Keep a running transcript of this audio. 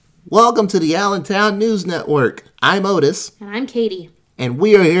Welcome to the Allentown News Network. I'm Otis. And I'm Katie. And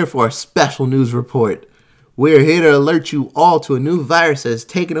we are here for a special news report. We are here to alert you all to a new virus that has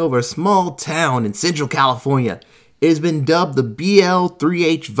taken over a small town in Central California. It has been dubbed the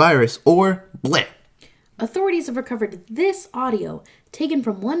BL3H virus, or bleh. Authorities have recovered this audio taken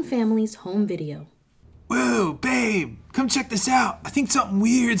from one family's home video. Whoa, babe, come check this out. I think something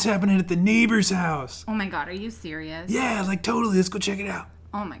weird's happening at the neighbor's house. Oh my god, are you serious? Yeah, like totally. Let's go check it out.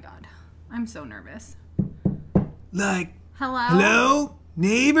 Oh my god. I'm so nervous. Like, Hello? hello?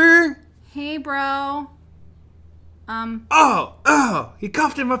 Neighbor? Hey, bro. Oh, he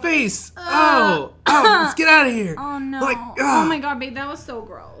coughed in my face. Let's get out of here. Oh no. Like, oh my god, babe, that was so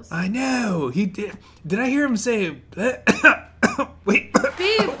gross. I know. He did. Did I hear him say, wait. Babe,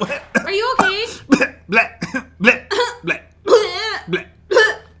 are you okay? Bleh, bleh, bleh, bleh, bleh,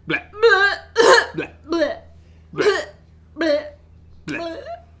 bleh, bleh, bleh.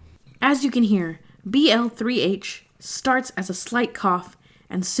 As you can hear, BL3H starts as a slight cough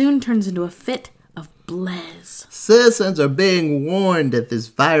and soon turns into a fit of blez. Citizens are being warned that this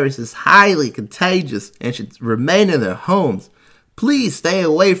virus is highly contagious and should remain in their homes. Please stay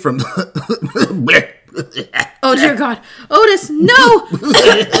away from Oh dear God. Otis, no!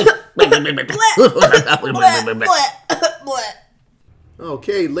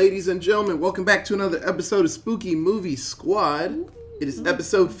 Okay, ladies and gentlemen, welcome back to another episode of Spooky Movie Squad. It is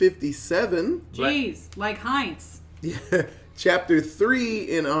episode 57. Jeez, like Heinz. Yeah, chapter 3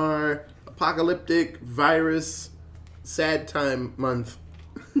 in our apocalyptic virus sad time month.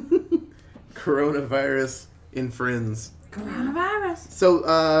 Coronavirus in Friends. Coronavirus.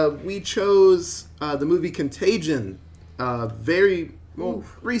 So we chose the movie Contagion. Very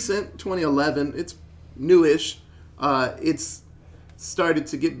recent, 2011. It's newish. It's started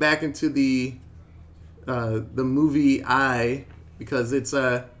to get back into the movie eye because it's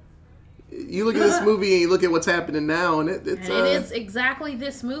you look at this movie and you look at what's happening now, and it is exactly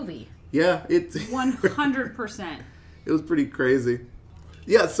this movie. Yeah, it's 100%. It was pretty crazy.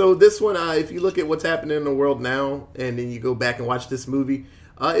 Yeah, so this one, if you look at what's happening in the world now, and then you go back and watch this movie,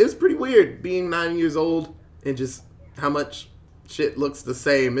 it was pretty weird being 9 years old and just how much shit looks the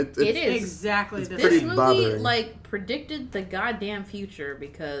same. It is exactly the pretty This movie bothering. predicted the goddamn future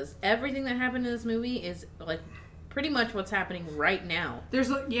because everything that happened in this movie is pretty much what's happening right now.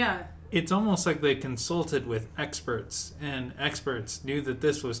 It's almost like they consulted with experts, and experts knew that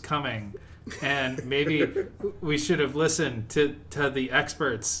this was coming, and maybe we should have listened to the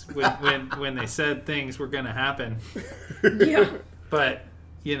experts when they said things were going to happen. Yeah. But,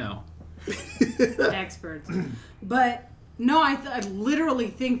 you know. experts. But no, I literally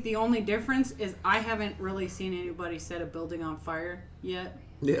think the only difference is I haven't really seen anybody set a building on fire yet.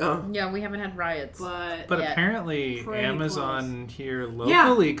 Yeah. Yeah, we haven't had riots. But Yeah. Apparently Pretty Amazon here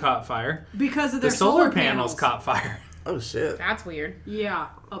locally caught fire. because of their The solar panels caught fire. Oh, shit. That's weird. Yeah,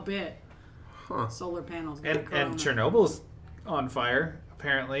 a bit. Huh. Solar panels. And Chernobyl's on fire,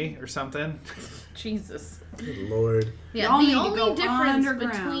 apparently, or something. Jesus. Good Lord. Yeah, Y'all the need to only go difference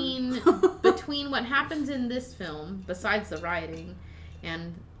underground. between what happens in this film, besides the rioting,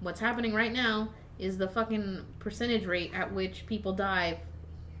 and what's happening right now, is the fucking percentage rate at which people die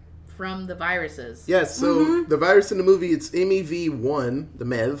from the viruses. Yes, so the virus in the movie, it's MEV1, the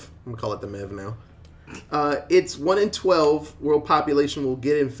MEV. I'm going to call it the MEV now. It's 1 in 12 world population will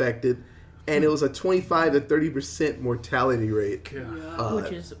get infected, and it was a 25 to 30% mortality rate.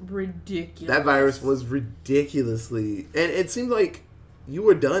 Which is ridiculous. That virus was ridiculously... And it seemed like you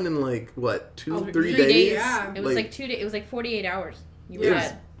were done in 3 days? Yeah. It was 2 days. It was 48 hours. You were It was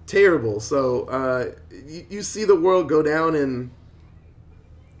dead. terrible. So you see the world go down in...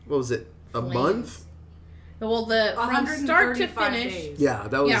 What was it? A Flames. Month? Well, from start to 135 finish... days. Yeah,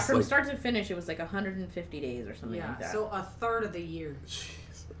 that was from start to finish, it was 150 days or something Yeah, like that. so a third of the year.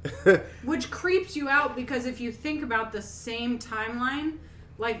 Which creeps you out because if you think about the same timeline,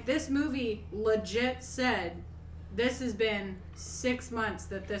 like this movie legit said this has been 6 months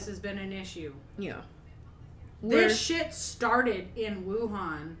that this has been an issue. Yeah. This shit started in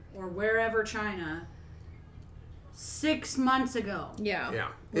Wuhan or wherever, China, 6 months ago. Yeah. Yeah.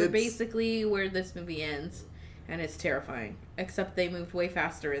 We're It's- basically where this movie ends, and it's terrifying. Except they moved way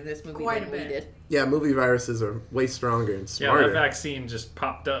faster in this movie Quite than a we bit. did. Yeah, movie viruses are way stronger and Yeah, smarter. that vaccine just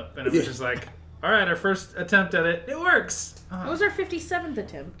popped up, and it was just like, all right, our first attempt at it, it works. It was our 57th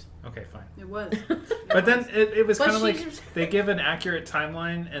attempt. Okay, fine. It was. But then it was But kind of like she's- they give an accurate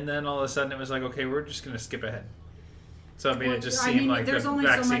timeline, and then all of a sudden it was like, okay, we're just going to skip ahead. So I mean, it just seemed like there's the only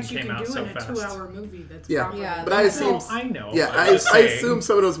so vaccine much you came can out do so in a fast. 2-hour movie. That's Yeah. probably Yeah, But I assume... Well, I know. Yeah, I'm I just saying. assume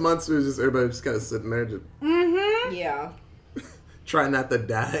some of those months was just everybody just kind of sitting there. Just, Yeah. try not to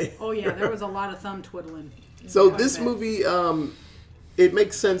die. Oh yeah, there was a lot of thumb twiddling. So Quite a this bit. movie, it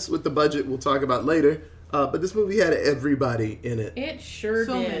makes sense with the budget. We'll talk about later. But this movie had everybody in it, It sure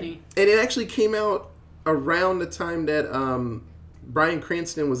So did. many. and it actually came out around the time that Bryan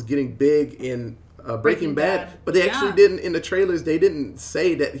Cranston was getting big in Breaking Bad. Bad. But they Yeah. actually didn't, in the trailers, they didn't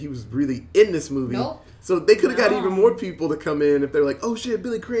say that he was really in this movie. Nope. So they could have got No. even more people to come in if they're like, oh shit,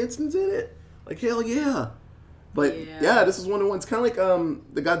 Billy Cranston's in it. Like, hell yeah. But Yeah. yeah, this is one of the ones, kind of like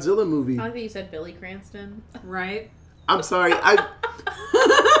the Godzilla movie. I like that you said Billy Cranston. Right? I'm sorry,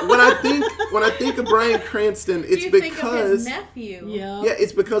 when I think of Bryan Cranston, it's you think of his because nephew. Yeah. yeah,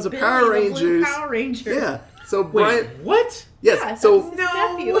 it's because of Billy Power the Blue Rangers. Power Ranger. Yeah. So Wait, Brian, what? yes. Yeah, so that's his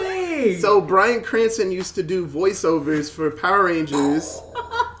nephew. way. so Bryan Cranston used to do voiceovers for Power Rangers.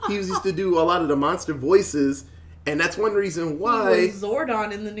 He used to do a lot of the monster voices, and that's one reason He why was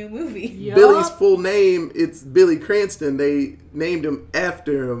Zordon in the new movie. Yup. Billy's full name, it's Billy Cranston. They named him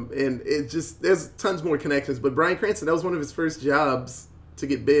after him, and it just, there's tons more connections. But Bryan Cranston, that was one of his first jobs to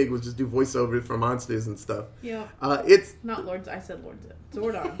get big, was just do voiceovers for monsters and stuff. Yeah. It's Not Lord. I said Lord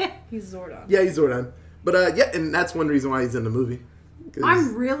Zordon. He's Zordon. yeah, he's Zordon. But yeah, and that's one reason why he's in the movie. 'Cause-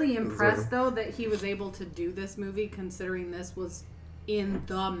 I'm really impressed over. though that he was able to do this movie, considering this was in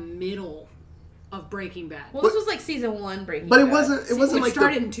the middle of Breaking Bad. Well, this was like season 1 Breaking but it Bad. wasn't. It wasn't Which like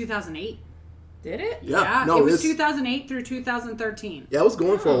started in 2008. Did it? Yeah, no, it was this- 2008 through 2013. Yeah, it was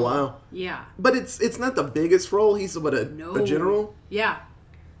going for a Oh. while. Yeah. But it's not the biggest role. He's but a No. general. Yeah.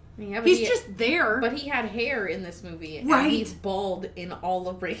 Yeah, but He's he, just there. But he had hair in this movie, Right. and he's bald in all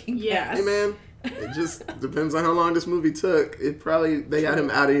of Breaking Yes. Bad. Hey man, it just depends on how long this movie took. It probably they got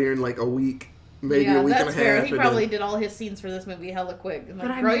him out of here in like a week, maybe yeah, a week that's and a fair. half. He and probably then- did all his scenes for this movie hella quick. And like,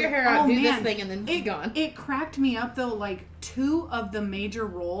 But I grow mean- your hair out, oh, do this man. thing, and then be gone. It cracked me up though, like 2 of the major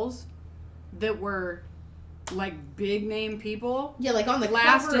roles that were like big name people Yeah, like on the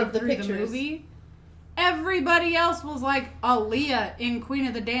lasted cover of the through pictures. the movie. Everybody else was like Aaliyah in Queen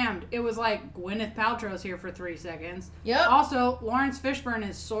of the Damned. It was like Gwyneth Paltrow's here for 3 seconds. Yep. Also, Lawrence Fishburne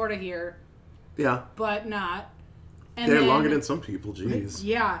is sort of here, Yeah, but not. And they're then- longer than some people. Jeez.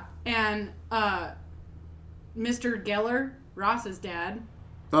 Yeah, and Mr. Geller, Ross's dad,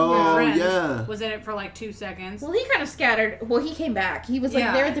 Oh Friends, yeah. was in it for like 2 seconds. Well, he kind of scattered. Well, he came back. He was like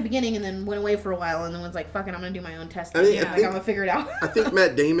Yeah. there at the beginning and then went away for a while, and then was like, "Fuck it, I'm gonna do my own testing. I mean, I Like, think- I'm gonna figure it out." I think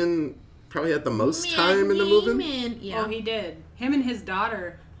Matt Damon probably had the most Matt time in the movie. Damon, yeah. Oh, he did. Him and his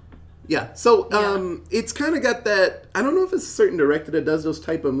daughter. Yeah. So Yeah. it's kind of got that. I don't know if it's a certain director that does those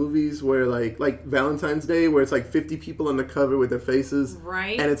type of movies where like Valentine's Day, where it's like 50 people on the cover with their faces,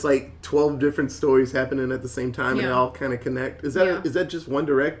 Right. and it's like 12 different stories happening at the same time, and they Yeah. all kind of connect. Is that Yeah. is that just one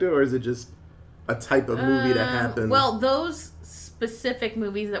director, or is it just a type of movie that happened? Well, those specific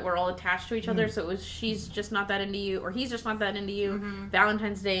movies that were all attached to each other, Mm. so it was She's Just Not That Into You, or He's Just Not That Into You, Mm-hmm.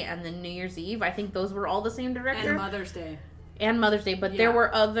 Valentine's Day, and then New Year's Eve. I think those were all the same director. And Mother's Day. And Mother's Day, but Yeah.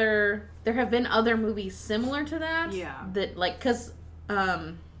 there have been other movies similar to that. Yeah. That, like, because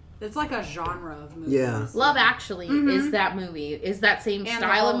It's like a genre of movies. Yeah. Love Actually is that movie, is that same And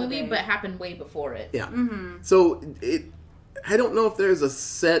style of Holiday. movie, but happened way before it. Yeah. So I don't know if there's a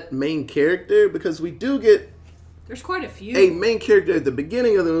set main character, because we do get There's quite a few. a main character at the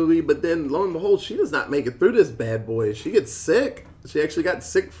beginning of the movie, but then lo and behold, she does not make it through this bad boy. She gets sick. She actually got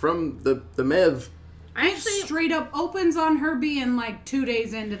sick from the Mev. I It actually straight up opens on her being like 2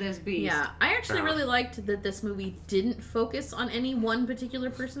 days into this beast. Yeah, I actually Yeah. really liked that this movie didn't focus on any one particular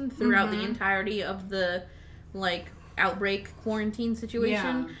person throughout the entirety of the, like, outbreak quarantine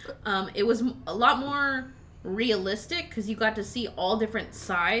situation. It was a lot more realistic because you got to see all different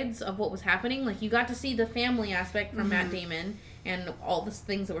sides of what was happening. Like, you got to see the family aspect from Matt Damon and all the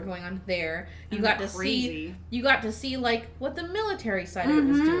things that were going on there. You And got the to crazy. see like what the military side of it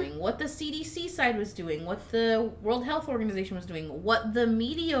was doing, what the CDC side was doing, what the World Health Organization was doing, what the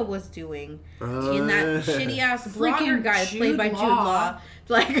media was doing in that shitty ass blogger Freaking guy played by Jude Jude Law.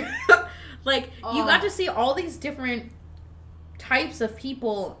 Like, you got to see all these different types of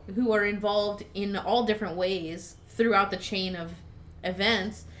people who are involved in all different ways throughout the chain of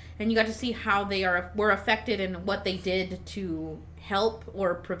events, and you got to see how they were affected and what they did to help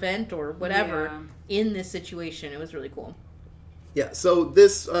or prevent or whatever in this situation. It was really cool. Yeah, so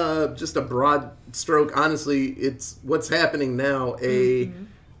this, just a broad stroke, honestly, it's what's happening now. A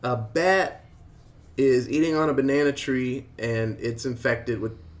bat is eating on a banana tree, and it's infected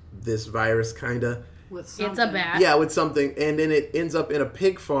with this virus, kind of. With It's something. a bat. Yeah, with something, and then it ends up in a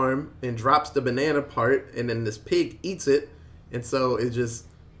pig farm and drops the banana part, and then this pig eats it, and so it just,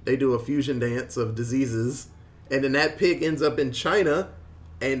 they do a fusion dance of diseases, and then that pig ends up in China,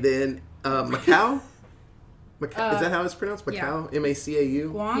 and then Macau. Macau, is that how it's pronounced? Macau?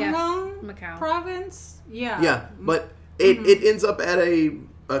 M-A-C-A-U? Guangdong Macau. province? Yeah. Yeah, but it ends up at a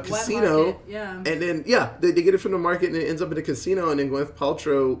casino. Market, yeah. And then, they get it from the market and it ends up at a casino. And then Gwyneth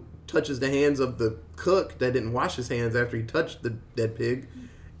Paltrow touches the hands of the cook that didn't wash his hands after he touched the dead pig.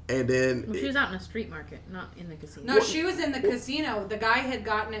 And then... Well, she was out in a street market, not in the casino. No, she was in the casino. The guy had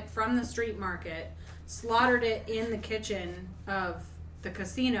gotten it from the street market, slaughtered it in the kitchen of the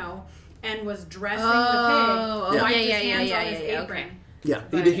casino, and was dressing the pig. Wiped his hands on his apron. Okay. Yeah,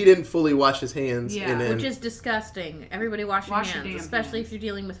 But- he didn't fully wash his hands. Yeah. And then, Which is disgusting. Everybody wash your Wash your hands, damn especially hands. if you're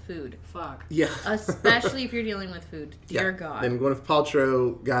dealing with food. Fuck. yeah. Especially if you're dealing with food. Dear God. And Gwyneth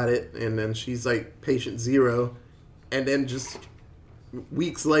Paltrow got it, and then she's like patient 0. And then just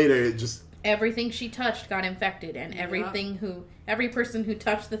weeks later, it just... Everything she touched got infected, and every person who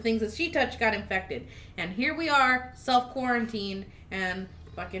touched the things that she touched got infected. And here we are, self-quarantined, and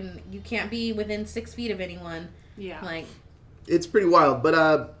fucking you can't be within 6 feet of anyone. Yeah. Like, It's pretty wild,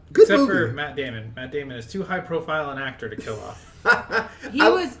 but good Except movie. for Matt Damon. Matt Damon is too high profile an actor to kill off.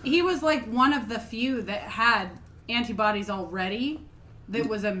 He was like one of the few that had antibodies already that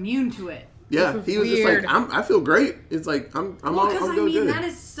was immune to it. Yeah, This he was was weird. just like, I feel great. It's like, I'm Because I doing mean, good. that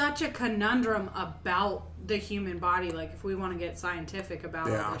is such a conundrum about the human body. Like, if we want to get scientific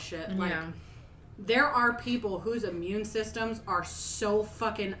about all this shit, like, yeah. there are people whose immune systems are so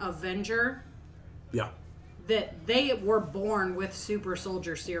fucking Avenger Yeah. that they were born with super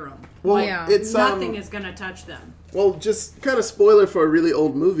soldier serum. Well, Yeah. it's Nothing is gonna touch them. well, just kind of spoiler for a really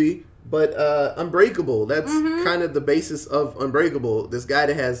old movie, but Unbreakable. That's kind of the basis of Unbreakable. This guy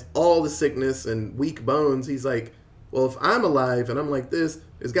that has all the sickness and weak bones. He's like, well, if I'm alive and I'm like this,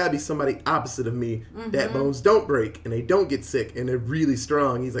 there's got to be somebody opposite of me that bones don't break and they don't get sick and they're really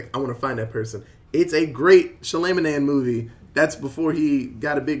strong. He's like, I want to find that person. It's a great Shyamalan movie. That's before he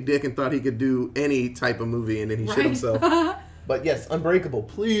got a big dick and thought he could do any type of movie, and then he shit himself. But yes, Unbreakable.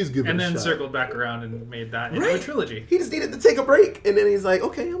 Please give it And a then shot. circled back around and made that into a trilogy. He just needed to take a break, and then he's like,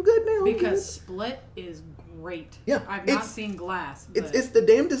 "Okay, I'm good now." I'm Because good." Split is great. Yeah, I've not it's- seen Glass. But it's the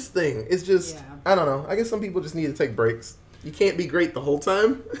damnedest thing. It's just Yeah. I don't know. I guess some people just need to take breaks. You can't be great the whole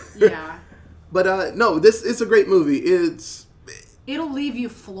time. yeah. But no, it's a great movie. It'll leave you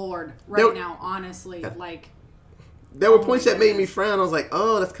floored right now, honestly. Like, There were Oh points my that made me goodness. frown. I was like,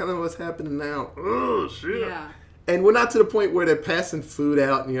 "Oh, that's kind of what's happening now." Oh shit. yeah. And we're not to the point where they're passing food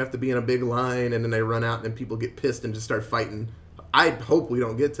out and you have to be in a big line and then they run out and then people get pissed and just start fighting. I hope we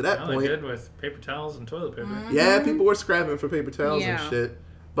don't get to that Well, they point. did with paper towels and toilet paper. Yeah, people were scrapping for paper towels Yeah. and shit.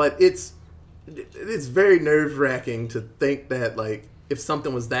 But it's very nerve-wracking to think that, like, if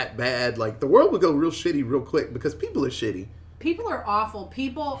something was that bad, like, the world would go real shitty real quick because people are shitty. People are awful.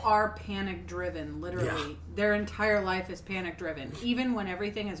 People are panic driven, literally. Yeah. Their entire life is panic driven. Even when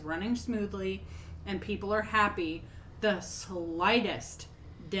everything is running smoothly and people are happy, the slightest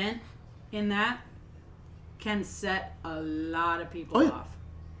dent in that can set a lot of people Oh, yeah. off.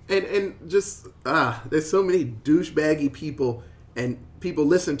 And just, there's so many douchebaggy people and people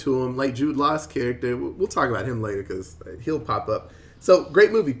listen to him, like Jude Law's character. We'll talk about him later because he'll pop up. So,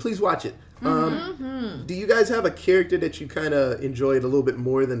 great movie. Please watch it. Do you guys have a character that you kind of enjoyed a little bit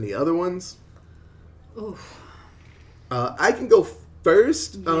more than the other ones? Oof. I can go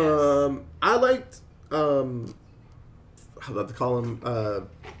first. Yes. I liked, how about to call him,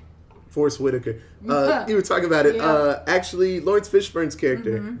 Forrest Whitaker. You were talking about it. Yeah. Actually, Lawrence Fishburne's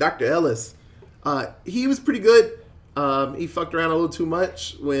character, Dr. Ellis, he was pretty good. He fucked around a little too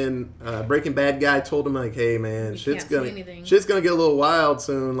much when Breaking Bad guy told him, like, "Hey man, shit's can't say gonna anything." get a little wild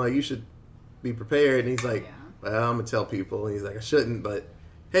soon. Like, you should be prepared." And he's like, Yeah. "Well, I'm gonna tell people." And he's like, "I shouldn't, but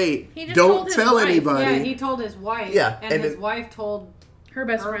hey, He just don't told his tell wife. anybody." Yeah, he told his wife. Yeah, And, and his it- wife told Her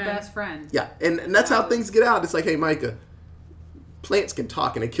best her friend. best friend. Yeah, and that's how things get out. It's like, "Hey, Micah, plants can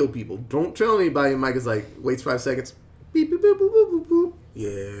talk and they kill people. Don't tell anybody." And Micah's like, waits 5 seconds. Beep, beep, boop, boop, boop, boop, boop.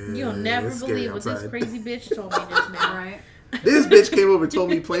 Yeah. You'll never it's scary believe what this outside. crazy bitch told me just now. Right? This bitch came over and told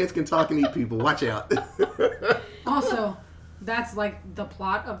me plants can talk and eat people. Watch out. Also, that's like the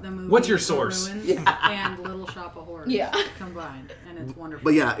plot of the movie. What's your The source? Ruins and Little Shop of Horrors. Yeah. Combined, and it's wonderful.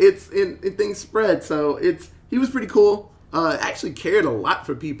 But yeah, things spread. So he was pretty cool. Actually cared a lot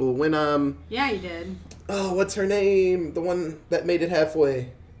for people when Yeah, he did. oh, what's her name? The one that made it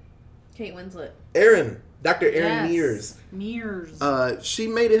halfway. Kate Winslet. Dr. Erin Mears. Mears. She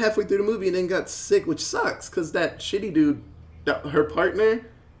made it halfway through the movie and then got sick, which sucks because that shitty dude, her partner,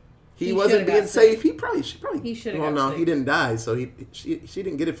 he He wasn't should've being got safe. sick. She probably. He should've Well, got no, sick. he didn't die, so she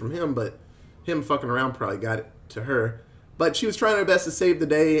didn't get it from him, but him fucking around probably got it to her. But she was trying her best to save the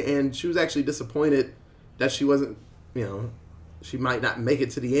day, and she was actually disappointed that she wasn't, she might not make it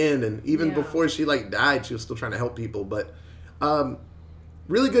to the end, and even Yeah. before she like died, she was still trying to help people. But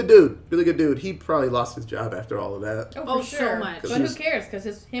really good dude. He probably lost his job after all of that. Oh, Oh, for so sure. much. But who cares?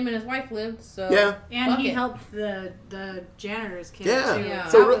 Because him and his wife lived, so... Yeah. And Fuck he it. helped the janitor's kid Yeah. too. Yeah.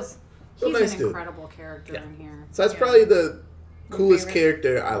 So That real- was, real he's nice an dude. incredible character Yeah. in here. So that's Yeah. probably the coolest favorite?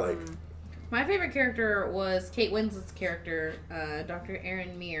 character I like. My favorite character was Kate Winslet's character, Dr.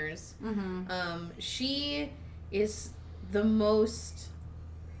 Erin Mears. She is the most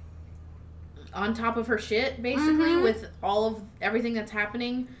on top of her shit, basically, with all of everything that's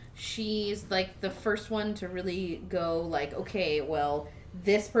happening. She's like the first one to really go like, okay, well,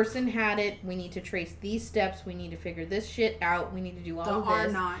 this person had it. We need to trace these steps. We need to figure this shit out. We need to do all The of R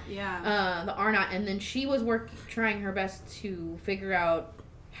this. not, yeah. The R naught, and then she was trying her best to figure out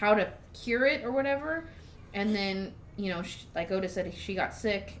how to cure it or whatever, and then like Oda said, she got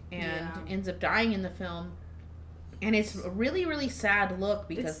sick and ends up dying in the film, and it's a really, really sad look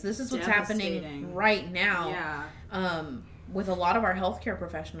because It's this is what's devastating. happening right now. Yeah. With a lot of our healthcare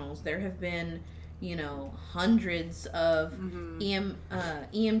professionals, there have been hundreds of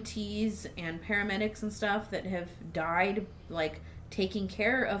EMTs and paramedics and stuff that have died, like taking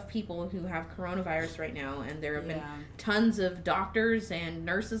care of people who have coronavirus right now, and there have been tons of doctors and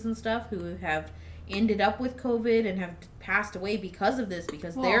nurses and stuff who have ended up with COVID and have passed away because of this,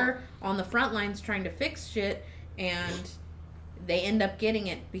 because they're on the front lines trying to fix shit, and they end up getting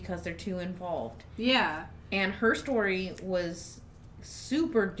it because they're too involved. Yeah. And her story was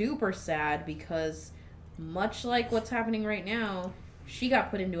super duper sad because, much like what's happening right now, she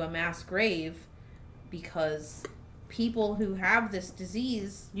got put into a mass grave because people who have this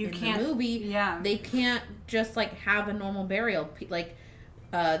disease You in can't- the movie, yeah. they can't just like have a normal burial. Like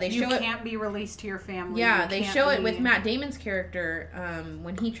they You show it. can't be released to your family. Yeah, You they can't show it be- with Matt Damon's character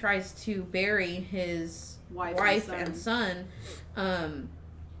when he tries to bury his wife and son.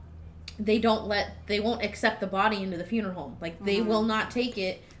 They won't accept the body into the funeral home. Like they will not take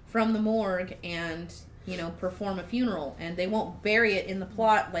it from the morgue and perform a funeral, and they won't bury it in the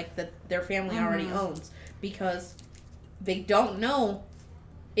plot like that their family already owns, because they don't know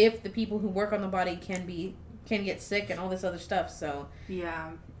if the people who work on the body can get sick and all this other stuff. So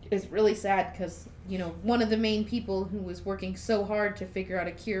Yeah. it's really sad because one of the main people who was working so hard to figure out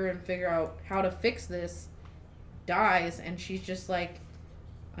a cure and figure out how to fix this dies, and she's just like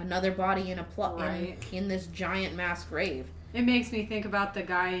another body in a Right. in this giant mass grave. It makes me think about the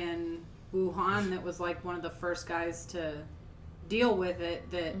guy in Wuhan that was like one of the first guys to deal with it,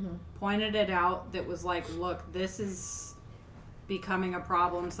 that pointed it out, that was like, look, this is becoming a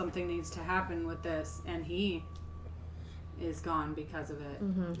problem, something needs to happen with this, and he is gone because of it.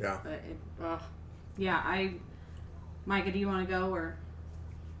 Yeah. But Micah, do you want to go, or?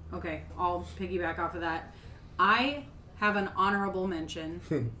 Okay, I'll piggyback off of that. I have an honorable mention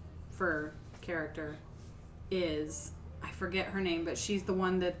for character is, I forget her name, but she's the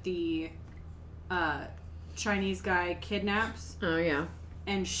one that the Chinese guy kidnaps, Oh yeah.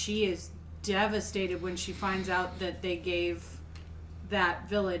 and she is devastated when she finds out that they gave that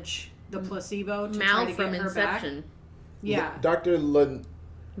village the placebo to try Mal to from get her Inception. back. Yeah. Dr.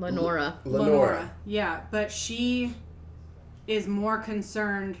 Lenora. Lenora. Yeah, but she is more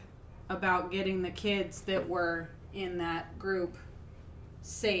concerned about getting the kids that were in that group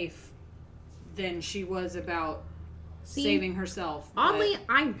safe than she was about saving herself. Oddly,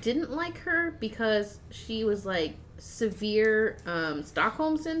 I didn't like her because she was like severe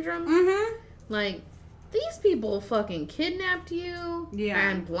Stockholm syndrome. Mm-hmm. Like, these people fucking kidnapped you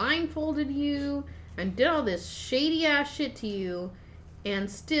and blindfolded you and did all this shady ass shit to you, and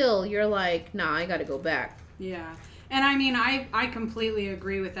still you're like, nah, I gotta go back. Yeah. And I mean, I completely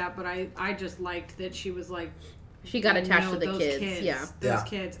agree with that, but I just liked that she was like, She got attached to the those kids. Yeah. Those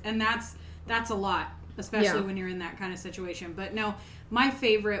kids. And that's a lot, especially Yeah. when you're in that kind of situation. But no, my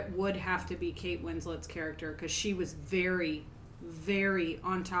favorite would have to be Kate Winslet's character, because she was very, very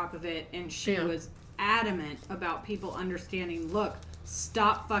on top of it, and she was adamant about people understanding, look,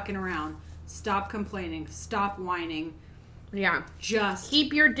 stop fucking around, stop complaining, stop whining, Yeah. just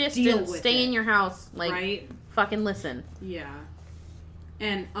Keep your deal distance. with Stay it, in your house. Like, right? fucking listen. Yeah.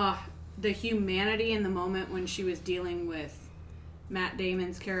 And the humanity in the moment when she was dealing with Matt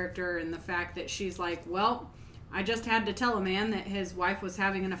Damon's character, and the fact that she's like, well, I just had to tell a man that his wife was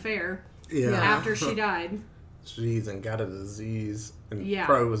having an affair after she died. Jeez, and got a disease. And Yeah.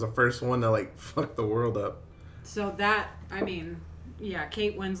 probably was the first one to, like, fuck the world up. So that, I mean, yeah,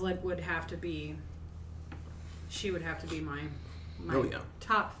 Kate Winslet would have to be, she would have to be my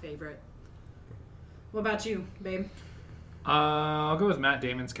top favorite. What about you, babe? I'll go with Matt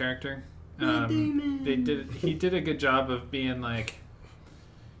Damon's character. He did a good job of being like,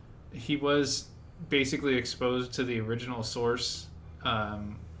 he was basically exposed to the original source,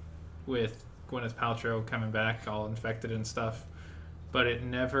 with Gwyneth Paltrow coming back all infected and stuff, but it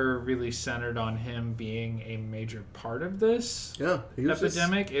never really centered on him being a major part of this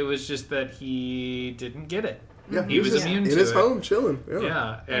epidemic. It was just that he didn't get it. Yeah, he was immune to it. In his home, chilling.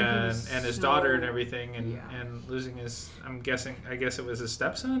 And his daughter and everything, and losing his. I guess it was his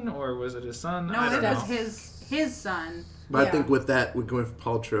stepson, or was it his son? No, it was his son. But I think with Gwyneth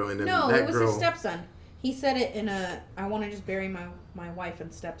Paltrow and then that girl. No, it was his stepson. He said it in I want to just bury my wife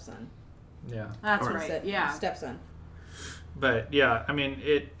and stepson. Yeah, that's right. Yeah, stepson. But yeah, I mean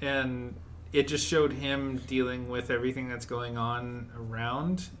it just showed him dealing with everything that's going on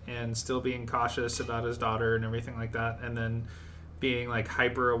around and still being cautious about his daughter and everything like that, and then being like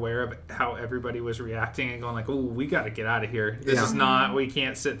hyper aware of how everybody was reacting and going like, "Oh, we got to get out of here. This is not. We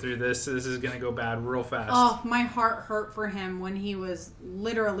can't sit through this. This is going to go bad real fast." Oh, my heart hurt for him when he was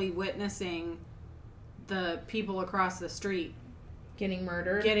literally witnessing the people across the street getting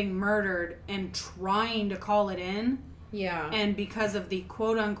murdered and trying to call it in. Yeah. And because of the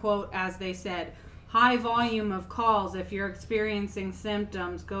quote-unquote, as they said, high volume of calls, if you're experiencing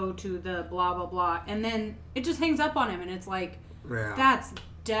symptoms, go to the blah, blah, blah. And then it just hangs up on him. And it's like, that's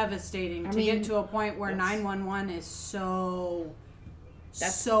devastating to get to a point where 911 is so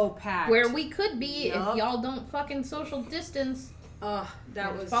packed. Where we could be if y'all don't fucking social distance.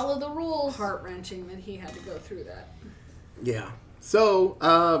 That was follow the rules. Heart-wrenching that he had to go through that. Yeah. So,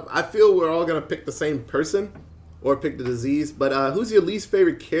 I feel we're all going to pick the same person. Or pick the disease. But who's your least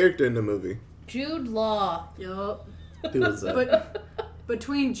favorite character in the movie? Jude Law. Yup. Who was that? But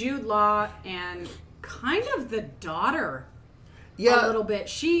between Jude Law and kind of the daughter, a little bit.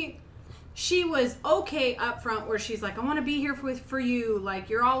 She was okay up front where she's like, I want to be here for you. Like,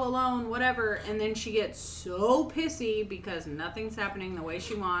 you're all alone, whatever. And then she gets so pissy because nothing's happening the way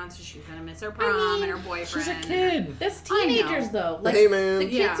she wants. She's going to miss her prom and her boyfriend. She's a kid. That's teenagers, though. Like, hey, man. The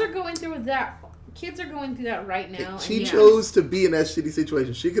kids are going through that. Kids are going through that right now. She chose to be in that shitty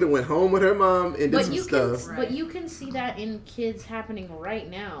situation. She could have went home with her mom and did some stuff. But you can see that in kids happening right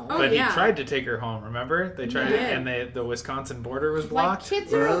now. But he tried to take her home, remember? They tried and the Wisconsin border was blocked. Like,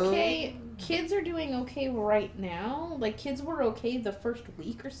 kids are okay. Kids are doing okay right now. Like, kids were okay the first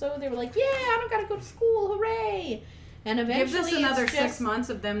week or so. They were like, yeah, I don't got to go to school. Hooray. And eventually give this another 6 months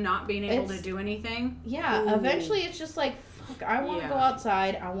of them not being able to do anything. Yeah, eventually it's just like, fuck, I want to go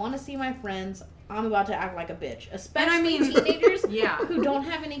outside. I want to see my friends. I'm about to act like a bitch, especially teenagers who don't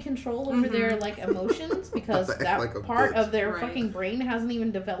have any control over their like emotions because that part of their fucking brain hasn't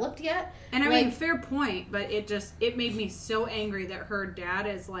even developed yet. And I mean, fair point, but it made me so angry that her dad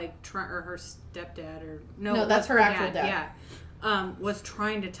is like or her stepdad or no, that's her actual dad. Yeah, was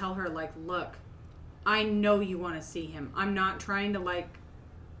trying to tell her like, look, I know you want to see him. I'm not trying to like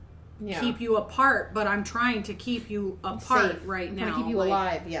keep you apart, but I'm trying to keep you apart right now. I'm trying to keep you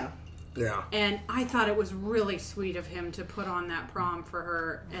alive. Yeah. And I thought it was really sweet of him to put on that prom for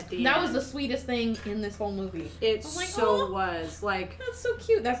her at the end. That was the sweetest thing in this whole movie. It was. Like, that's so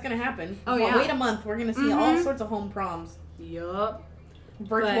cute. That's going to happen. Oh, yeah. Wait a month. We're going to see all sorts of home proms. Yup.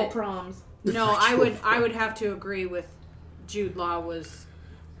 Virtual proms. No, I would have to agree with Jude Law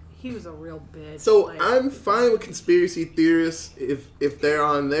he was a real bitch. So I'm fine with conspiracy theorists if they're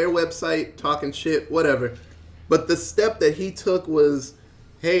on their website talking shit, whatever. But the step that he took was,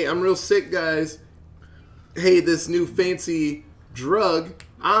 hey, I'm real sick, guys. Hey, this new fancy drug.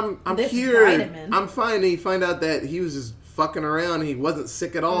 I'm cured. I'm fine. And you find out that he was just fucking around and he wasn't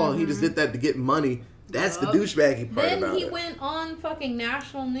sick at all. He just did that to get money. That's the douchebaggy part about it. Then he went on fucking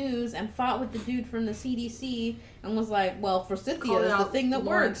national news and fought with the dude from the CDC and was like, well, forsythia is the thing that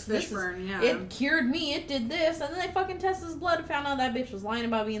works. It cured me. It did this. And then they fucking tested his blood and found out that bitch was lying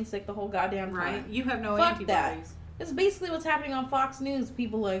about being sick the whole goddamn time. Right. You have no Fuck antibodies. That. It's basically what's happening on Fox News.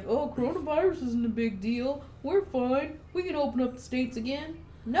 People like, oh, coronavirus isn't a big deal. We're fine. We can open up the states again.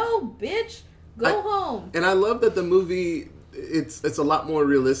 No, bitch. Go home. And I love that the movie, it's a lot more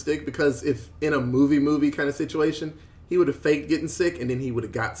realistic because if in a movie kind of situation, he would have faked getting sick and then he would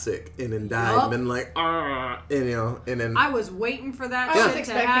have got sick and then died and been like, and then... I was waiting for that I was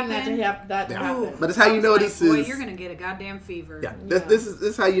expecting that to happen. But it's how you know this is... you're going to get a goddamn fever. Yeah. This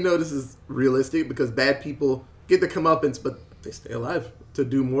is how you know this is realistic because bad people get the comeuppance, but they stay alive to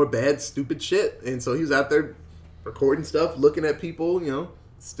do more bad, stupid shit. And so he was out there recording stuff, looking at people,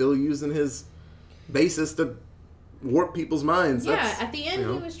 still using his basis to warp people's minds. Yeah, at the end,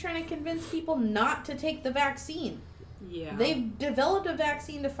 he was trying to convince people not to take the vaccine. Yeah. They've developed a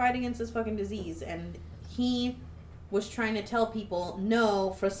vaccine to fight against this fucking disease, and he was trying to tell people,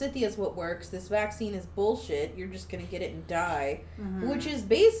 no, Forsythia's what works. This vaccine is bullshit. You're just going to get it and die. Which is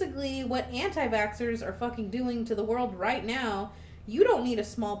basically what anti-vaxxers are fucking doing to the world right now. You don't need a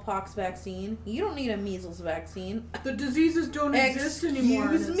smallpox vaccine. You don't need a measles vaccine. The diseases don't exist anymore.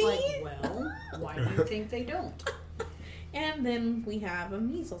 And it's Excuse like, me? well, why do you think they don't? And then we have a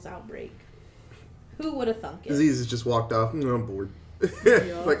measles outbreak. Who would have thunk it? Diseases just walked off. I'm bored.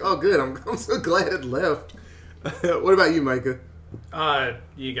 Like, oh, good. I'm so glad it left. What about you, Micah?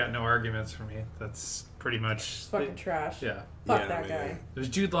 You got no arguments for me. That's pretty much... It's fucking trash. Yeah. Fuck Yeah, that man. guy. It was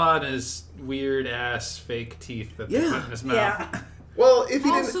Jude Law and his weird-ass fake teeth that they put in his mouth. Yeah. Well, if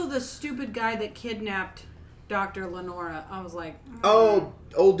you didn't... Also, the stupid guy that kidnapped Dr. Lenora. I was like, Oh,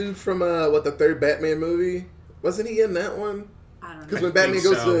 old dude from, the third Batman movie? Wasn't he in that one? I don't know. Because when Batman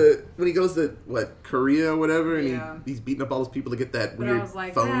think goes so. when he goes to, Korea or whatever, and Yeah. he's beating up all those people to get that But I weird was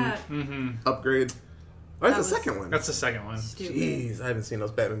like, phone that Mm-hmm. upgrade. Oh, that's That the was- second one. That's the second one. stupid. Jeez, I haven't seen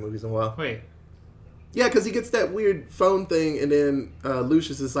those Batman movies in a while. Wait. Yeah, because he gets that weird phone thing, and then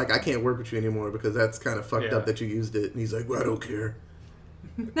Lucius is like, I can't work with you anymore because that's kind of fucked Yeah. up that you used it. And he's like, well, I don't care.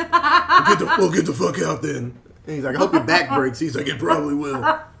 We'll get the fuck out then. And he's like, I hope your back breaks. He's like, it probably will.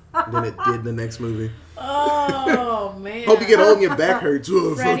 And then it did in the next movie. Oh, man. Hope you get old and your back hurts. Oh,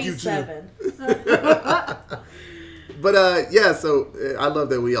 fuck Freddy you too. 7. But yeah, so I love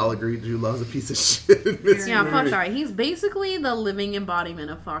that we all agree Jude Law's a piece of shit in this Yeah, movie. fuck that. He's basically the living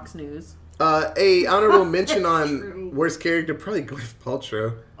embodiment of Fox News. A honorable mention That's on true. worst character, probably Gwyneth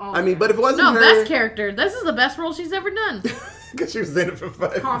Paltrow. Oh, I mean, but if it wasn't No, her, best character. This is the best role she's ever done. because she was in it for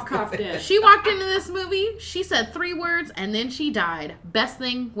 5 Cough, cough, dead. She walked into this movie, she said 3 words, and then she died. Best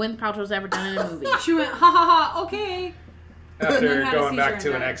thing Gwyneth Paltrow's ever done in a movie. She went, ha ha ha, okay. After then had a going back seizure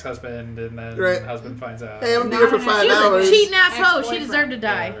to and an died. ex-husband, and then Right. the husband finds out. Hey, I'm Not here for an 5 She was hours. a cheating ass hoe. She Ex-boyfriend. deserved to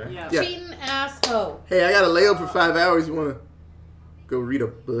die. Whatever. Yeah. Yeah. Cheating ass hoe. Hey, I got to lay up for 5 hours. You want to go read a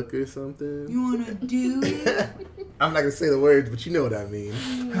book or something? You want to do it? I'm not going to say the words, but you know what I mean.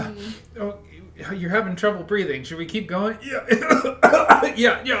 Oh, you're having trouble breathing. Should we keep going? Yeah.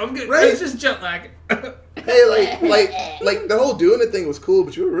 yeah, I'm good. Right? It's just jet lag. Hey, like the whole doing it thing was cool,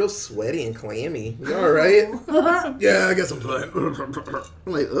 but you were real sweaty and clammy. You all right? Yeah, I guess I'm fine.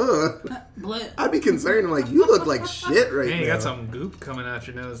 I'm like, ugh. Bleh. I'd be concerned. I'm like, you look like shit right Man, you now. got some goop coming out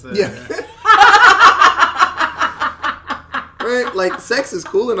your nose there. Yeah. Right? Like, sex is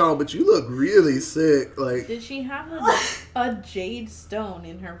cool and all, but you look really sick. Like, Did she have a jade stone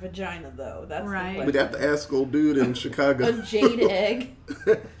in her vagina, though? That's Right. the we'd question. have to ask old dude in A Chicago. jade egg.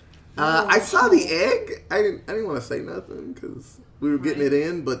 I saw the egg. I didn't want to say nothing because we were getting it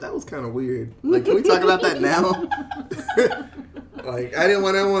in, but that was kind of weird. Like, can we talk about that now? Like, I didn't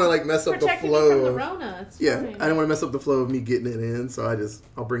want to like mess up the Protecting me from flow. the of- Rona. It's Yeah, fine. I didn't want to mess up the flow of me getting it in, so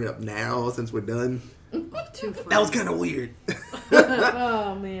I'll bring it up now since we're done. Too funny. That was kind of weird.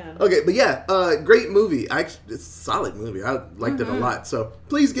 Oh, man. Okay, but yeah, great movie. It's a solid movie. I liked it a lot. So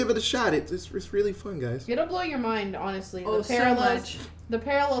please give it a shot. It's really fun, guys. It'll blow your mind, honestly. Oh, the so parallels, much. the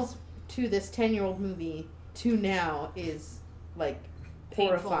parallels to this 10-year-old movie to now is like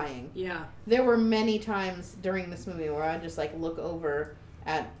Painful. horrifying. Yeah. There were many times during this movie where I just like look over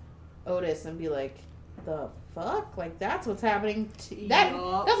at Otis and be like, "The fuck? Like that's what's happening? That's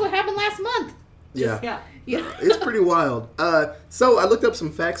what happened last month." Yeah. Yeah. Yeah. It's pretty wild. So I looked up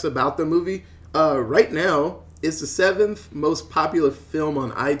some facts about the movie. Right now, it's the 7th most popular film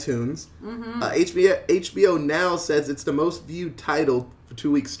on iTunes. HBO Now says it's the most viewed title for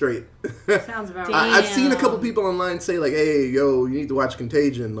 2 weeks straight. Sounds about Damn. right. I've seen a couple people online say like, "Hey, yo, you need to watch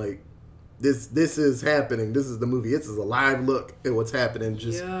Contagion. Like, this is happening. This is the movie. This is a live look at what's happening.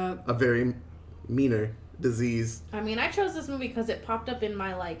 Just Yup. a very meaner disease." I mean, I chose this movie because it popped up in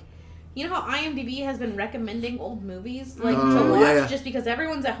my you know how IMDb has been recommending old movies to Oh, watch yeah. just because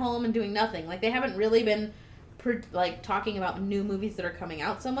everyone's at home and doing nothing. Like they haven't really been talking about new movies that are coming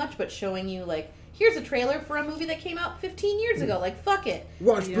out so much, but showing you like here's a trailer for a movie that came out 15 years ago. Like fuck it,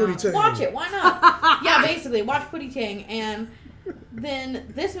 Watch Yeah. Booty Tang. watch it. Why not? Yeah, basically watch Pootie Tang. And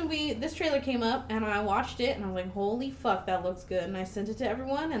then this trailer came up and I watched it and I was like, holy fuck, that looks good. And I sent it to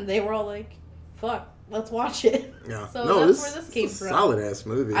everyone and they were all like, fuck, let's watch it. Yeah. So no, that's where this came it's a from. solid ass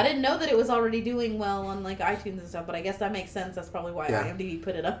movie. I didn't know that it was already doing well on like iTunes and stuff, but I guess that makes sense. That's probably why Yeah. IMDb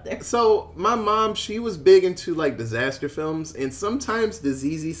put it up there. So my mom, she was big into like disaster films and sometimes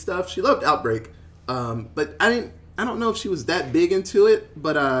diseasey stuff. She loved Outbreak, but I don't know if she was that big into it.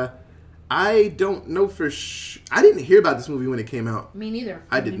 But I don't know for sure. I didn't hear about this movie when it came out. Me neither.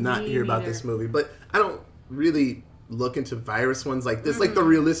 I did not Me hear about neither. this movie, but I don't really look into virus ones like this, like the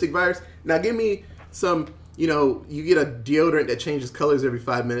realistic virus. Now give me some you know, you get a deodorant that changes colors every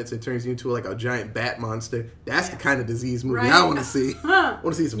 5 minutes and turns you into like a giant bat monster. That's the kind of disease movie Right. I want to see. I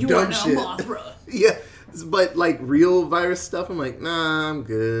want to see some You dumb are now shit. Mothra. Yeah, but like real virus stuff, I'm like, nah, I'm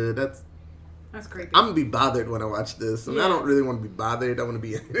good. That's creepy. I'm gonna be bothered when I watch this, and I don't Yes. really want to be bothered. I want to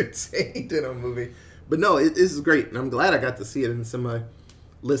be entertained in a movie. But no, this is great, and I'm glad I got to see it in some of my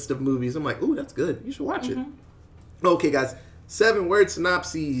list of movies. I'm like, ooh, that's good. You should watch it. Okay, guys, 7-word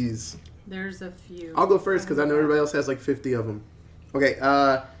synopses. There's a few. I'll go first because I know everybody else has like 50 of them. Okay,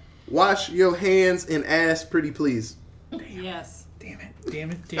 wash your hands and ass pretty please. Yes. Damn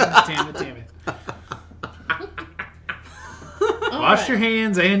it. Wash your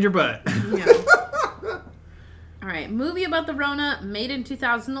hands and your butt. Yeah. All right, movie about the Rona, made in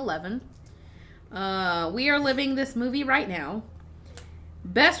 2011. We are living this movie right now.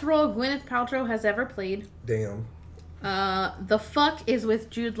 Best role Gwyneth Paltrow has ever played. Damn. The fuck is with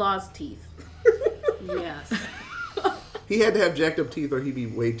Jude Law's teeth. Yes. He had to have jacked up teeth or he'd be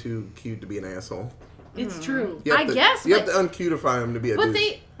way too cute to be an asshole. It's true. You have I to- guess, You have but- to uncutify him to be a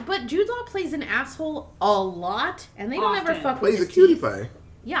dude. But Jude Law plays an asshole a lot, and they don't ever Often. fuck Well, with he's a his cutie teeth. pie.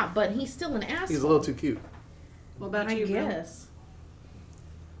 Yeah, but he's still an asshole. He's a little too cute. What about I you, Bill? guess.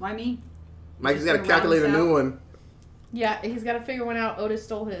 Why me? Mike's Just got to gonna calculate a round us new out? one. Yeah, he's got to figure one out. Otis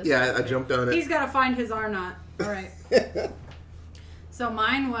stole his. Yeah, I jumped on it. He's got to find his R knot. All right. So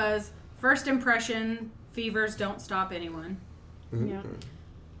mine was first impression, fevers don't stop anyone. Yeah.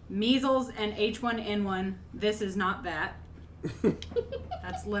 Measles and H1N1, this is not that.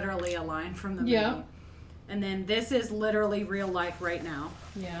 That's literally a line from the movie. Yeah. And then this is literally real life right now.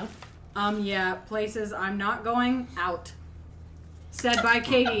 Yeah. Yeah, places I'm not going out. Said by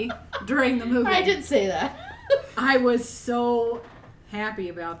Katie during the movie. I did say that. I was so happy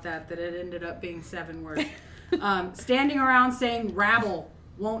about that it ended up being 7 words. Standing around saying rabble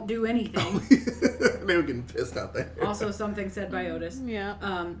won't do anything. They were getting pissed out there. Also something said by Otis. Yeah.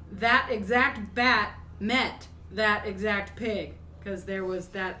 That exact bat met that exact pig. Because there was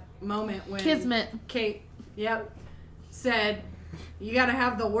that moment when Kismet. Kate, said, you got to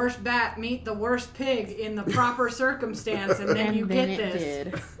have the worst bat meet the worst pig in the proper circumstance, and then you get it this.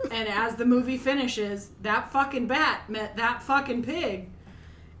 did. And as the movie finishes, that fucking bat met that fucking pig.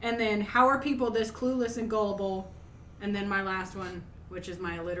 And then, how are people this clueless and gullible? And then my last one, which is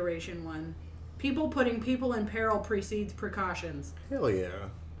my alliteration one. People putting people in peril precedes precautions. Hell yeah.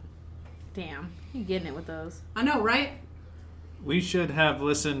 Damn. You getting it with those. I know, right? We should have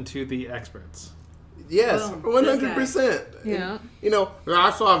listened to the experts. Yes, Boom. 100%. Yeah. You know,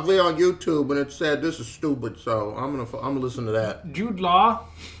 I saw a video on YouTube and it said this is stupid, so I'm gonna listen to that. Jude Law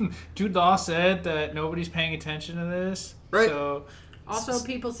said that nobody's paying attention to this. Right. So Also,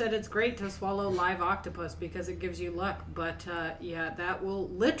 people said it's great to swallow live octopus because it gives you luck. But, that will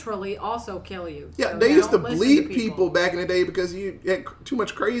literally also kill you. Yeah, So they used to don't listen bleed people back in the day because you had too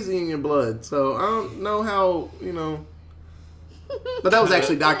much crazy in your blood. So I don't know how, you know. But that was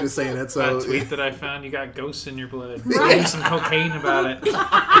actually doctors saying it. So that tweet that I found, you got ghosts in your blood. Right. Do some cocaine about it.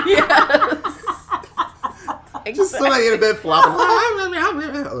 just somebody in a bed flopping.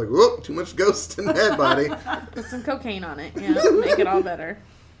 I'm like, whoop, too much ghost in that body. Put some cocaine on it. Yeah. Make it all better.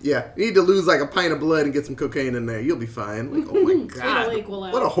 Yeah, you need to lose like a pint of blood and get some cocaine in there. You'll be fine. Like, oh my god, It'll equal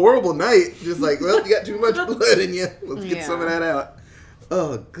out. what a horrible night. Just like, well, you got too much blood in you. Let's get Yeah. some of that out.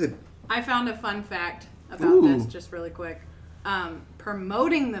 Oh, good. I found a fun fact about Ooh. this, just really quick.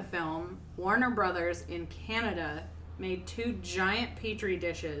 Promoting the film, Warner Brothers in Canada made 2 giant petri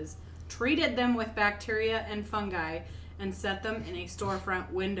dishes, treated them with bacteria and fungi, and set them in a storefront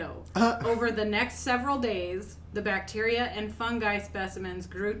window. Over the next several days, the bacteria and fungi specimens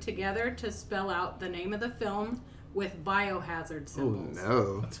grew together to spell out the name of the film with biohazard Oh symbols.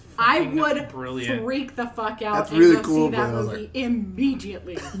 no. I Fucking would brilliant. freak the fuck out That's and really go cool, see that but I was movie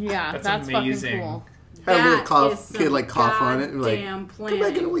immediately. Yeah. That's That's amazing. fucking cool. Had a little That cough, is some kid like cough on it, and like, goddamn come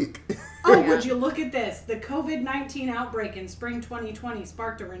back in a planning. week. Oh, Yeah. would you look at this? The COVID-19 outbreak in spring 2020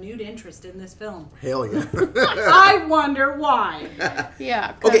 sparked a renewed interest in this film. Hell yeah. I wonder why.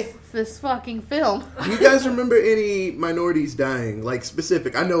 Yeah. 'Cause Okay. it's this fucking film. Do you guys remember any minorities dying? Like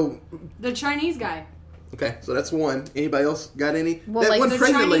specific? I know. The Chinese guy. Okay, so that's one. Anybody else got any? Well, that like one The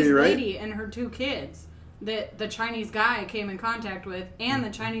pregnant Chinese lady, right? lady and her 2 kids that the Chinese guy came in contact with, and the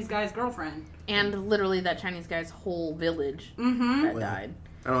Chinese guy's girlfriend. And literally that Chinese guy's whole village that died.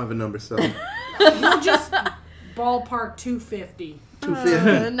 I don't have a number, so You'll just ballpark 250.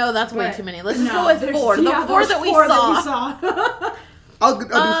 250. No, that's way But- too many. Let's No, just go with there's- 4. The yeah, 4 there's that we 4 saw. I'll do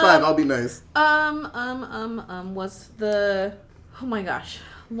 5. I'll be nice. Was the oh my gosh,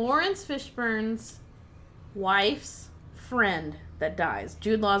 Lawrence Fishburne's wife's friend that dies.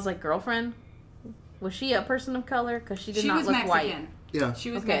 Jude Law's like girlfriend. Was she a person of color? Because she did She not was look Mexican. white. Yeah.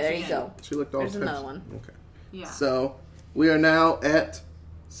 She was Okay, there Mexican. you go. She looked all There's Texas. another one. Okay. Yeah. So we are now at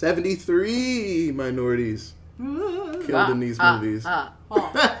 73 minorities killed in these movies.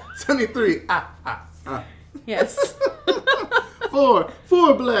 73. Yes. Four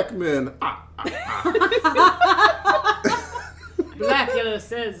black men. Blackula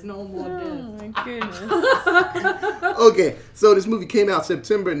says no more Oh death. my goodness. Okay, so this movie came out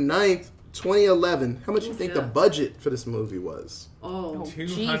September 9th, 2011. How much do you think the Yeah. budget for this movie was? Oh.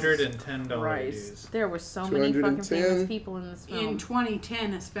 $210 Christ. dues. There were so many fucking 210. famous people in this film. In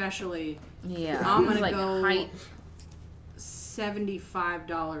 2010 especially, Yeah. I'm it was gonna go height.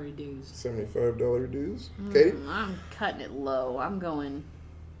 $75 dues. $75 dues. Katie? I'm cutting it low. I'm going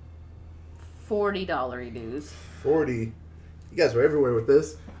 $40 dues. 40. You guys were everywhere with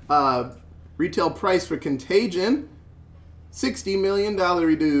this. Retail price for Contagion, $60 million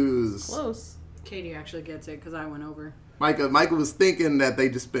dues. Close. Katie actually gets it because I went over. Michael was thinking that they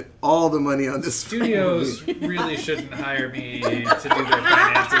just spent all the money on this Studios movie. really shouldn't hire me to do their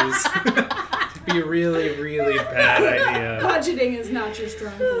finances. It'd be a really, really bad idea. Budgeting is not your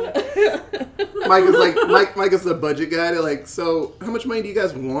strong point. Michael's the budget guy. They're like, so how much money do you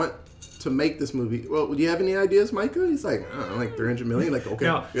guys want to make this movie? Well, do you have any ideas, Micah? He's like, I don't know, like 300 million. Like, okay.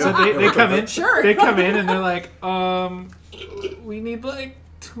 No, yeah, so they yeah, come in. Sure. They come in and they're like, we need like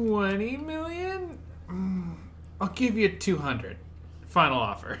 20 million. I'll give you 200. Final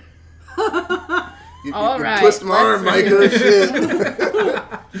offer. You All right, twist my arm, let's- Micah. Shit.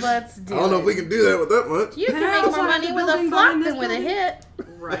 Let's do I don't know if it. we can do that with that much. You can Can I make also more have money the with a building flop behind than this with a building? hit.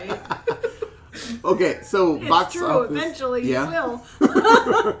 Right. Okay, so box It's true. office. Eventually yeah. you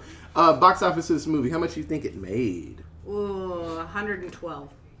will. Box office of this movie. How much do you think it made? Ooh, 112.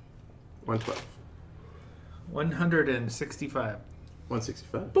 112. 165.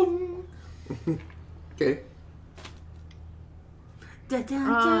 165. Boom. Okay.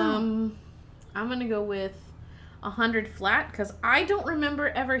 I'm gonna go with 100 flat because I don't remember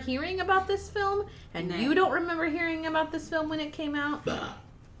ever hearing about this film, and Nah. you don't remember hearing about this film when it came out.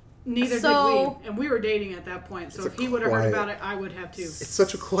 Neither So- did we. And we were dating at that point, so It's if a he would have heard quiet- about it, I would have too. It's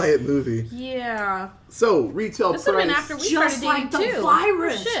such a quiet movie. Yeah, So retail this would have price. been after we Just started dating like the too.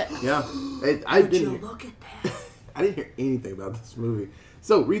 virus. Shit. Yeah. I Would you didn't. look at that? I didn't hear anything about this movie.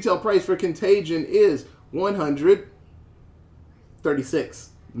 So retail price for Contagion is $136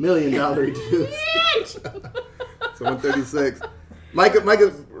 million dues. So 136.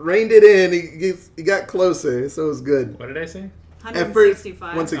 Micah reined it in. He got closer, so it was good. What did I say? At first,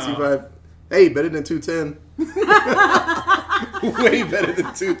 165. 165. Hey, better than 210. Way better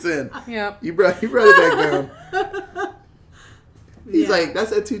than 210. Yep. You brought it back down. He's Yeah. like,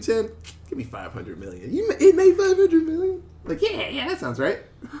 that's at 210. Give me 500 million. It made 500 million. Like, yeah, that sounds right.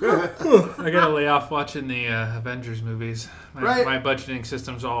 I gotta lay off watching the Avengers movies. Right. My budgeting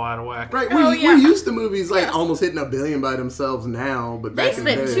system's all out of whack. Right, Oh, we're yeah. used to movies like almost hitting $1 billion by themselves now, but They back in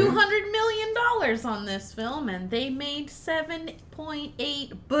the spent day, $200 million on this film, and they made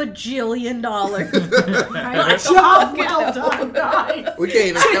 $7.8 bajillion. Job well done, guys. we can't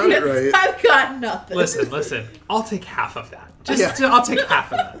even count it right. I've got nothing. Listen. I'll take half of that. Yeah. I'll take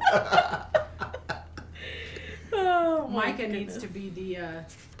half of that. Oh, my Micah needs goodness. to be the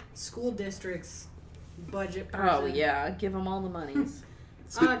school district's budget Oh person. yeah, give them all the monies.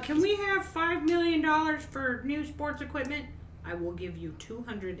 Can we have $5 million for new sports equipment? I will give you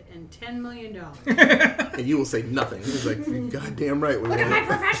 $210 million. And you will say nothing. He's like, "You're goddamn right. We Look at my want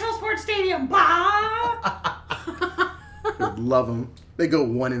professional sports stadium. Bah! it." Love them. They go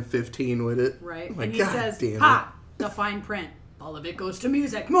 1-15 with it. Right. Like, And he God says, damn it. ha, the fine print. All of it goes to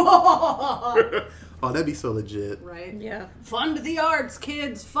music. Oh, that'd be so legit. Right? Yeah. Fund the arts,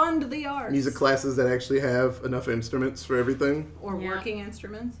 kids. Fund the arts. Music classes that actually have enough instruments for everything. Or Yeah. working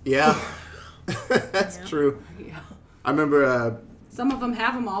instruments. Yeah, that's Yeah. true. Yeah. I remember. Some of them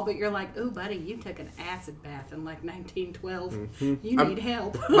have them all, but you're like, ooh, buddy, you took an acid bath in like 1912. You I'm- need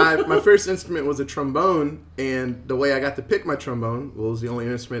help. my first instrument was a trombone, and the way I got to pick my trombone was the only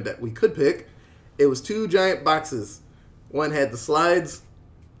instrument that we could pick. It was 2 giant boxes. One had the slides,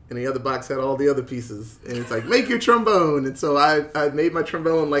 and the other box had all the other pieces. And it's like, make your trombone. And so I made my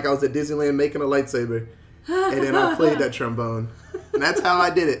trombone like I was at Disneyland making a lightsaber. And then I played that trombone. And that's how I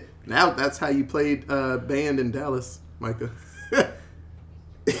did it. Now that's how you played band in Dallas, Micah.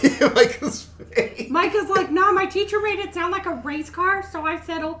 Micah's face. Micah's like, nah, my teacher made it sound like a race car, so I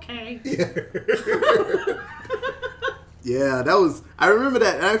said okay. Yeah, that was. I remember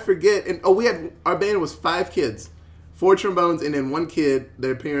that, and I forget. And our band was 5 kids, 4 trombones, and then 1 kid.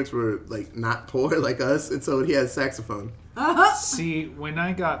 Their parents were like not poor like us, and so he had saxophone. See, when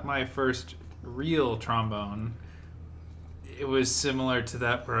I got my first real trombone, it was similar to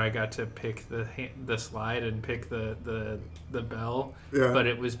that where I got to pick the slide and pick the bell, but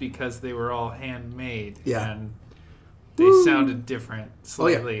it was because they were all handmade and they sounded different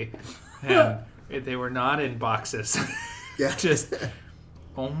slightly, and they were not in boxes. Just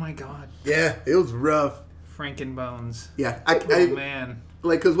oh my god, it was rough. Frankenbones. Man,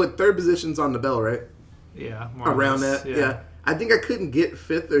 like because what third position's on the bell, right? Around that, I think I couldn't get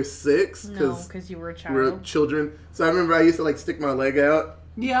 5th or 6th because you were a child. We were children. So I remember I used to like stick my leg out.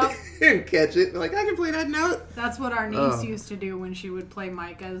 Yep. And catch it. Like, I can play that note. That's what our niece used to do when she would play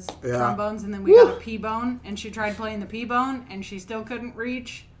Micah's trombones, and then we got a P-bone, and she tried playing the P-bone, and she still couldn't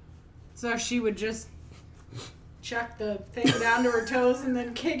reach. So she would just chuck the thing down to her toes and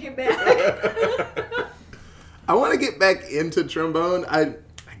then kick it back. I want to get back into trombone. I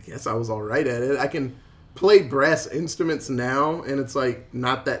guess I was all right at it. I can play brass instruments now, and it's like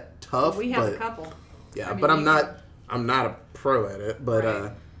not that tough. We have a couple. Yeah, I mean, but I'm not a pro at it.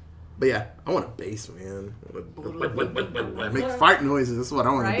 But yeah, I want a bass, man. Make fart noises. That's what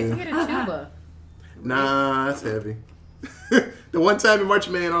I want to do. Get a tuba. Nah, that's heavy. The one time in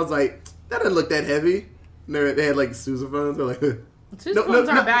Marching Band, I was like, that doesn't look that heavy. And they had like sousaphones. They're like, sousaphones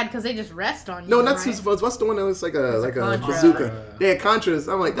aren't bad because they just rest on you. No, not sousaphones. What's the one that looks like a bazooka? They had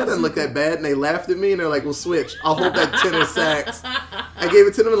contras. I'm like, that doesn't look that bad. And they laughed at me and they're like, we'll switch. I'll hold that tenor sax. I gave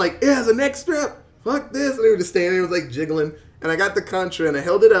it to them and like, it has a neck strap. Fuck this. And they were just standing there, it was like jiggling. And I got the contra and I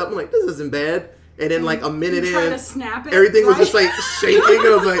held it up. I'm like, this isn't bad. And then like a minute in, to snap it, everything was just like shaking. And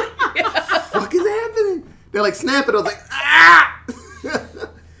I was like, what the fuck is happening? They're like, snap it. I was like, ah!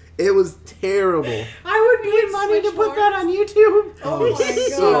 It was terrible. I would pay money to put that on YouTube. Oh my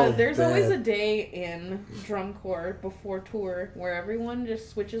god. So There's bad. always a day in drum corps before tour where everyone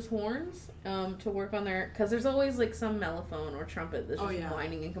just switches horns to work on their... Because there's always like some mellophone or trumpet that's just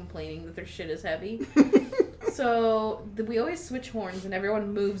whining and complaining that their shit is heavy. So we always switch horns and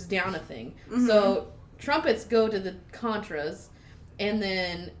everyone moves down a thing. Mm-hmm. So trumpets go to the contras and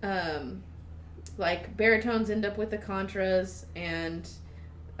then like baritones end up with the contras and...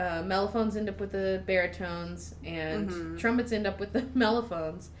 mellophones end up with the baritones, and trumpets end up with the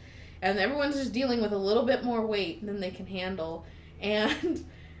mellophones, and everyone's just dealing with a little bit more weight than they can handle, and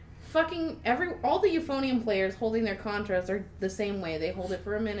fucking all the euphonium players holding their contras are the same way. They hold it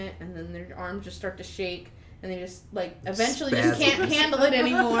for a minute, and then their arms just start to shake, and they just, like, eventually just can't handle it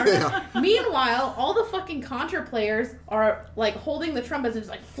anymore. Meanwhile, all the fucking contra players are, like, holding the trumpets and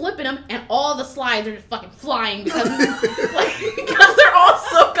just, like, flipping them, and all the slides are just fucking flying because they're all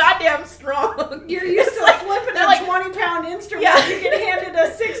so goddamn strong. You're used to flipping a 20-pound instrument. Yeah. You get handed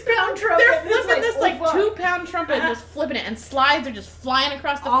a 6-pound trumpet. They're flipping this, 2-pound trumpet and just flipping it, and slides are just flying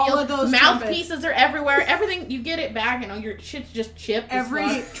across the all field. Of those mouthpieces are everywhere. Everything, you get it back, and all your shit's just chipped.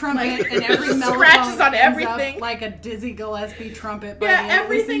 Every trumpet and every mellophone scratches on everything. Like a Dizzy Gillespie trumpet.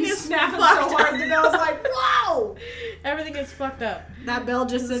 Everything is snapping fucked so hard. The bell's like, whoa! Everything is fucked up. That bell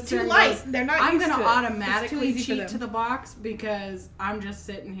just sits too there. light. They're not. I'm used gonna to automatically cheat to the box because I'm just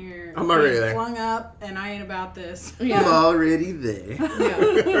sitting here. I'm already there. Flung up, and I ain't about this. Yeah. I'm already there.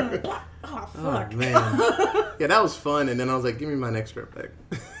 Yeah. Oh fuck. Oh man. Yeah, that was fun. And then I was like, give me my neck strap back.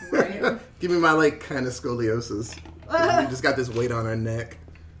 Right. Give me my like kind of scoliosis. We just got this weight on our neck.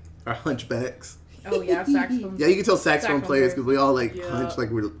 Our hunchbacks. Oh yeah, saxophone. Yeah, you can tell saxophone players because we all like hunch like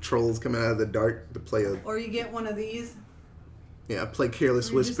we're trolls coming out of the dark to play a. Or you get one of these. Yeah, play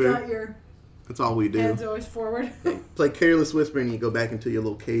Careless You Whisper. just got your That's all we do. head's always forward. Play Careless Whisper and you go back into your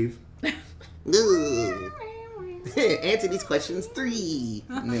little cave. Answer these questions 3.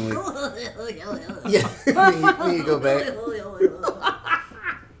 And then then you go back.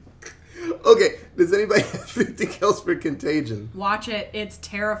 Okay, does anybody have anything else for Contagion? Watch it. It's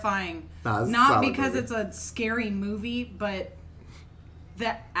terrifying. Nah, it's Not solid because movie. it's a scary movie, but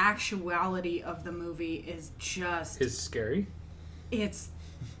the actuality of the movie is just... Is scary? It's...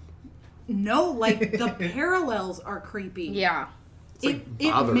 No, like, the parallels are creepy. Yeah. It's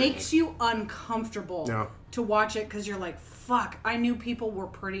It bothering makes you uncomfortable Yeah. to watch it because you're like, fuck, I knew people were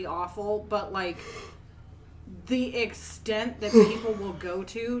pretty awful, but, like... The extent that people will go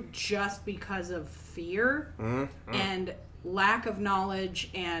to just because of fear and lack of knowledge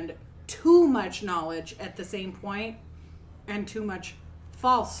and too much knowledge at the same point and too much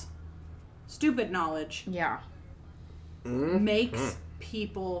false, stupid knowledge makes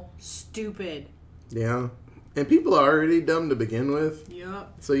people stupid. Yeah. And people are already dumb to begin with.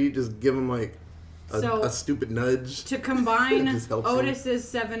 Yep. So you just give them like a stupid nudge. To combine Just helps Otis's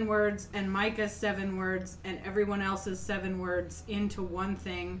 7 words and Micah's 7 words and everyone else's 7 words into one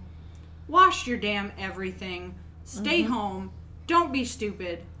thing, wash your damn everything, stay home, Don't be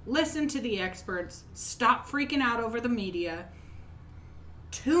stupid. Listen to the experts. Stop freaking out over the media.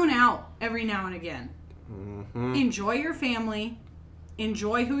 Tune out every now and again. Mm-hmm. Enjoy your family.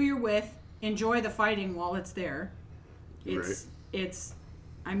 Enjoy who you're with. Enjoy the fighting while it's there.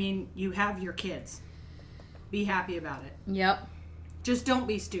 I mean, you have your kids. Be happy about it. Yep. Just don't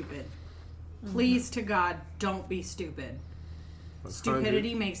be stupid. Please to God, don't be stupid.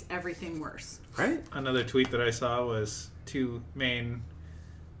 Stupidity makes everything worse. Right? Another tweet that I saw was two main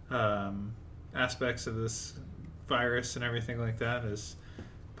aspects of this virus and everything like that is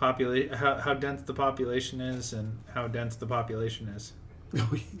how dense the population is and how dense the population is.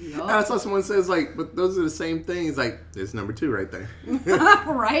 I saw someone says, like, but those are the same things. Like, there's number 2 right there.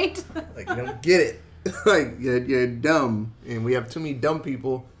 Right? Like, you don't get it. Like, you're dumb. And we have too many dumb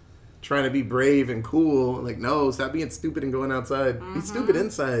people trying to be brave and cool. Like, no, stop being stupid and going outside. Be stupid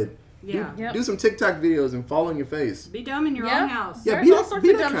inside. Yeah. Yep. Do some TikTok videos and fall on your face. Be dumb in your own house. Yeah, There's all sorts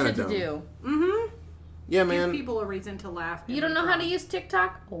of dumb shit to do. Mm-hmm. Yeah, Give man. people a reason to laugh. You don't know how to use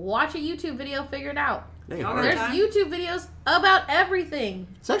TikTok? Watch a YouTube video, figure it out. Dang, Y'all all There's right. YouTube videos about everything.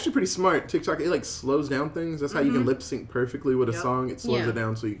 It's actually pretty smart. TikTok, it like slows down things. That's how you can lip sync perfectly with a Yep. song. It slows Yeah. it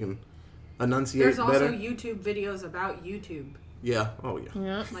down so you can enunciate There's also better. YouTube videos about YouTube. Yeah. Oh, yeah.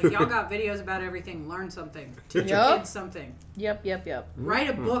 Yep. Like, y'all got videos about everything. Learn something. Teach your Yep. kids something. Yep. Write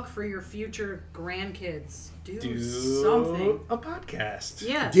a book for your future grandkids. Do Do something. a podcast.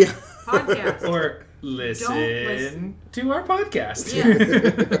 Yes. Yeah. Podcast. Or listen, listen. to our podcast.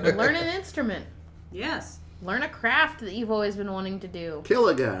 Yeah. Learn an instrument. Yes. Learn a craft that you've always been wanting to do. Kill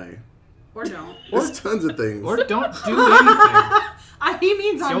a guy. Or don't. There's tons of things. Or don't do anything. He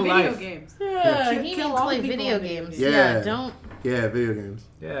means on Your video life. games. Yeah, Kill- he kill means all play the people video in video games. games. Yeah, Yeah. don't Yeah, video games.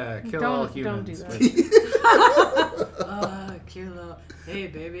 Yeah, kill all don't do humans. that. Kill all. Hey,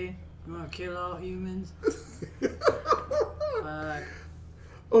 baby. You want to kill all humans?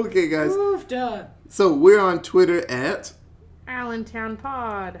 Okay, guys. Oofda. So we're on Twitter at. Allentown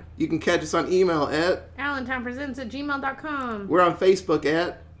Pod. You can catch us on email at. AllentownPresents@gmail.com. We're on Facebook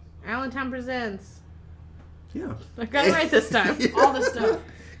at. Allentown Presents. Yeah. I got it right this time. All the stuff.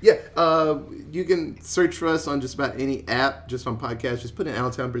 Yeah, you can search for us on just about any app, just on podcast. Just put in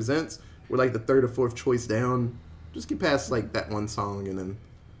Allentown Presents. We're like the 3rd or 4th choice down. Just get past like that one song and then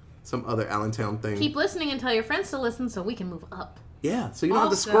some other Allentown thing. Keep listening and tell your friends to listen so we can move up. Yeah, so you don't have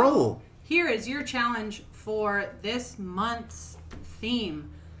to Also, scroll. Here is your challenge for this month's theme.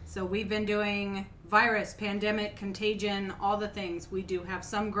 So we've been doing virus, pandemic, contagion, all the things. We do have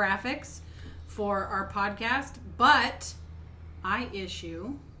some graphics for our podcast, but I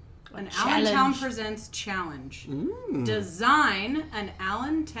issue an challenge. Allentown Presents challenge. Design an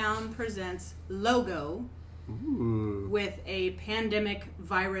Allentown Presents logo with a pandemic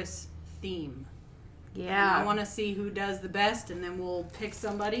virus theme. And I Yeah. want to see who does the best, and then we'll pick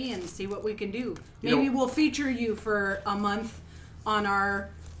somebody and see what we can do. You Maybe know- we'll feature you for a month on our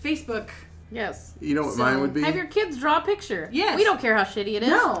Facebook. Yes. You know what So, mine would be? Have your kids draw a picture. Yes. We don't care how shitty it is.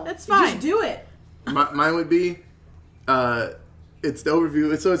 No, It's fine. Just do it. Mine would be, it's the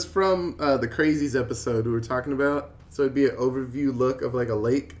overview. So it's from the Crazies episode we were talking about. So it'd be an overview look of like a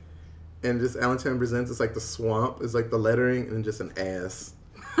lake, and just Allentown Presents. It's like the swamp is like the lettering, and then just an ass,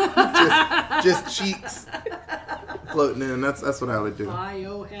 just cheeks floating in. That's what I would do.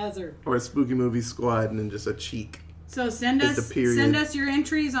 Biohazard. Or a spooky movie squad, and then just a cheek. So send It's us the period. send us your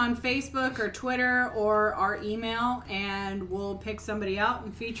entries on Facebook or Twitter or our email, and we'll pick somebody out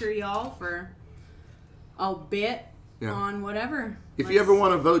and feature y'all for a bit Yeah. on whatever. If you ever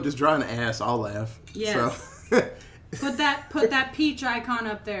want to vote, just draw an ass. I'll laugh. Yes. So, put that peach icon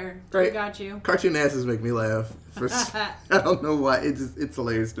up there. We Right. got you. cartoon asses make me laugh. I don't know why. It's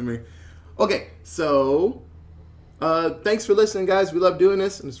hilarious to me. Okay, so thanks for listening, guys. We love doing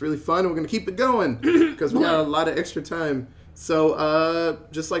this, and it's really fun. We're gonna keep it going because we got a lot of extra time. So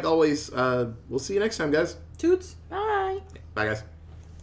just like always, we'll see you next time, guys. Toots. Bye. Bye, guys.